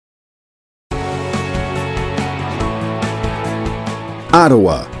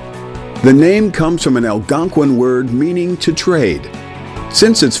Ottawa. The name comes from an Algonquin word meaning to trade.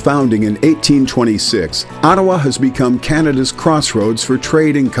 Since its founding in 1826, Ottawa has become Canada's crossroads for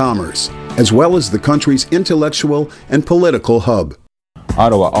trade and commerce, as well as the country's intellectual and political hub.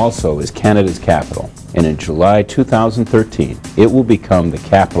 Ottawa also is Canada's capital, and in July 2013, it will become the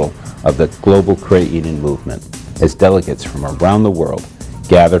capital of the global credit union movement, as delegates from around the world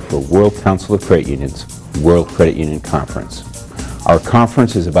gather for World Council of Credit Unions World Credit Union Conference. Our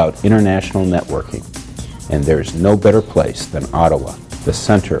conference is about international networking, and there is no better place than Ottawa, the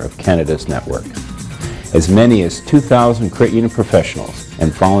center of Canada's network. As many as 2,000 credit union professionals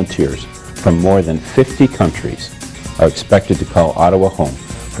and volunteers from more than 50 countries are expected to call Ottawa home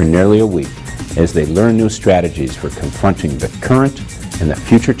for nearly a week as they learn new strategies for confronting the current and the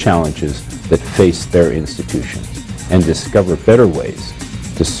future challenges that face their institutions and discover better ways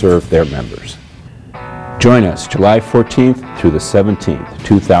to serve their members. Join us July 14th through the 17th,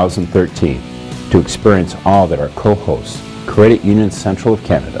 2013 to experience all that our co-hosts, Credit Union Central of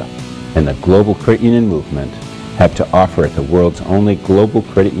Canada and the Global Credit Union Movement have to offer at the world's only global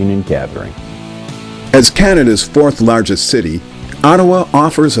credit union gathering. As Canada's fourth largest city, Ottawa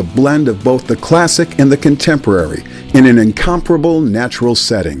offers a blend of both the classic and the contemporary in an incomparable natural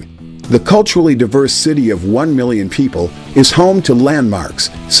setting. The culturally diverse city of 1 million people is home to landmarks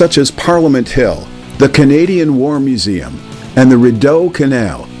such as Parliament Hill, the Canadian War Museum, and the Rideau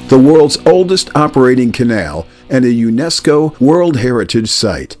Canal, the world's oldest operating canal and a UNESCO World Heritage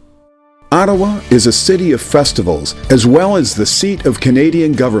Site. Ottawa is a city of festivals as well as the seat of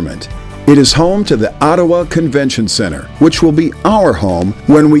Canadian government. It is home to the Ottawa Convention Centre, which will be our home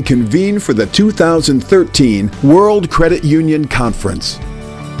when we convene for the 2013 World Credit Union Conference.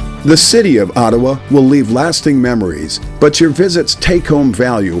 The city of Ottawa will leave lasting memories, but your visit's take-home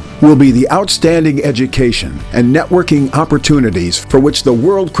value will be the outstanding education and networking opportunities for which the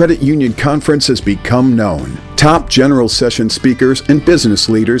World Credit Union Conference has become known. Top general session speakers and business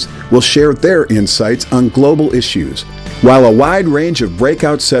leaders will share their insights on global issues, while a wide range of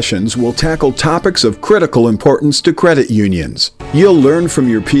breakout sessions will tackle topics of critical importance to credit unions. You'll learn from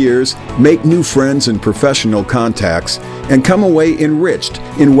your peers, make new friends and professional contacts, and come away enriched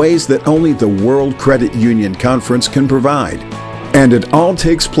in ways that only the World Credit Union Conference can provide. And it all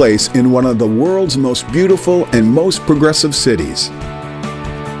takes place in one of the world's most beautiful and most progressive cities.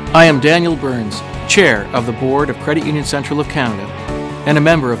 I am Daniel Burns, Chair of the Board of Credit Union Central of Canada and a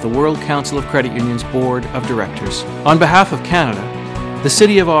member of the World Council of Credit Unions Board of Directors. On behalf of Canada, the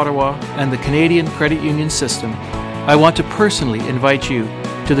City of Ottawa, and the Canadian credit union system, I want to personally invite you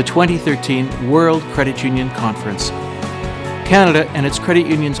to the 2013 World Credit Union Conference. Canada and its credit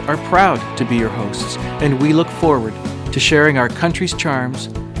unions are proud to be your hosts, and we look forward to sharing our country's charms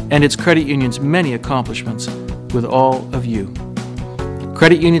and its credit union's many accomplishments with all of you.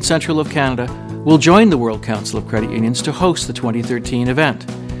 Credit Union Central of Canada will join the World Council of Credit Unions to host the 2013 event.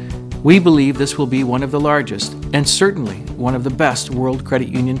 We believe this will be one of the largest and certainly one of the best World Credit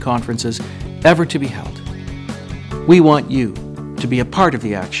Union conferences ever to be held. We want you to be a part of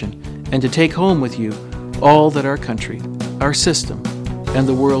the action and to take home with you all that our country, our system, and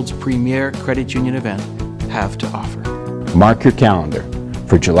the world's premier credit union event have to offer. Mark your calendar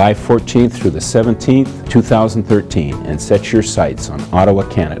for July 14th through the 17th, 2013, and set your sights on Ottawa,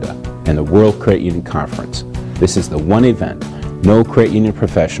 Canada, and the World Credit Union Conference. This is the one event no credit union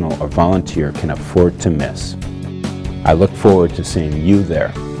professional or volunteer can afford to miss. I look forward to seeing you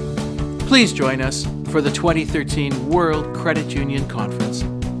there. Please join us for the 2013 World Credit Union Conference.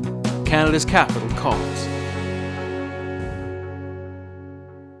 Canada's capital calls.